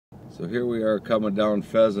So here we are coming down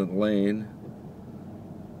Pheasant Lane,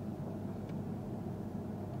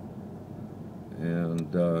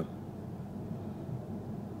 and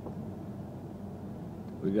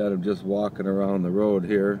we got him just walking around the road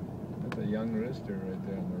here. That's a young rooster right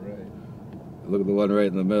there on the right. Look at the one right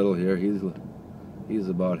in the middle here. He's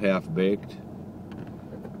about half baked.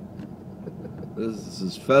 This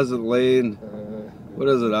is Pheasant Lane. What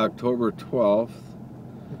is it? October 12th.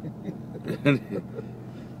 And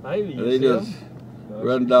they just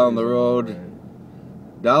run down the road.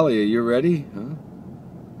 Right. Dolly, are you ready? Huh?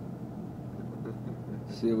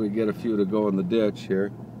 See if we get a few to go in the ditch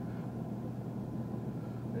here.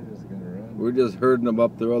 They're just gonna run. We're just herding them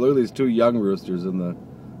up the road. Look at these two young roosters in the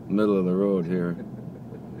middle of the road here.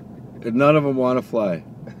 And none of them want to fly.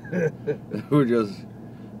 We're just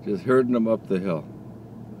herding them up the hill.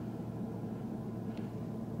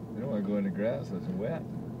 They don't want to go in the grass, it's wet.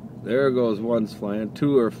 There goes one's flying,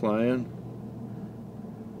 two are flying.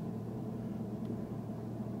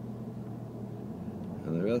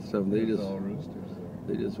 And the rest of them, they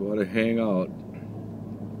just want to hang out.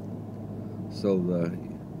 So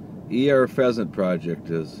the ER Pheasant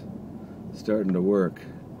project is starting to work.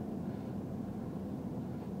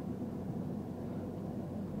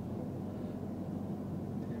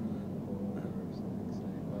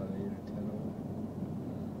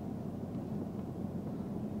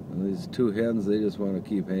 These two hens, they just want to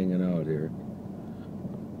keep hanging out here.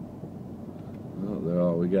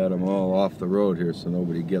 Oh, we got them all off the road here so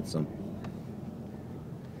nobody gets them.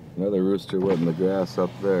 Another rooster went in the grass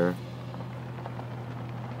up there.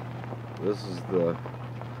 This is the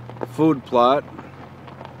food plot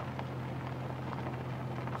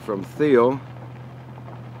from Theo.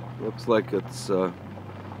 Looks like it's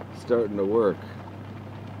starting to work.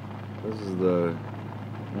 This is the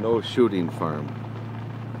no shooting farm.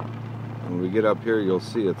 When we get up here, you'll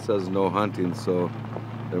see it says no hunting, so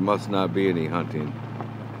there must not be any hunting.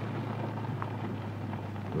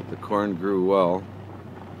 But the corn grew well.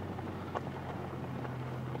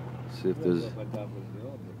 See if there's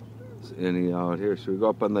any out here. Should we go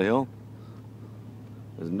up on the hill?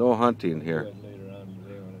 There's no hunting here.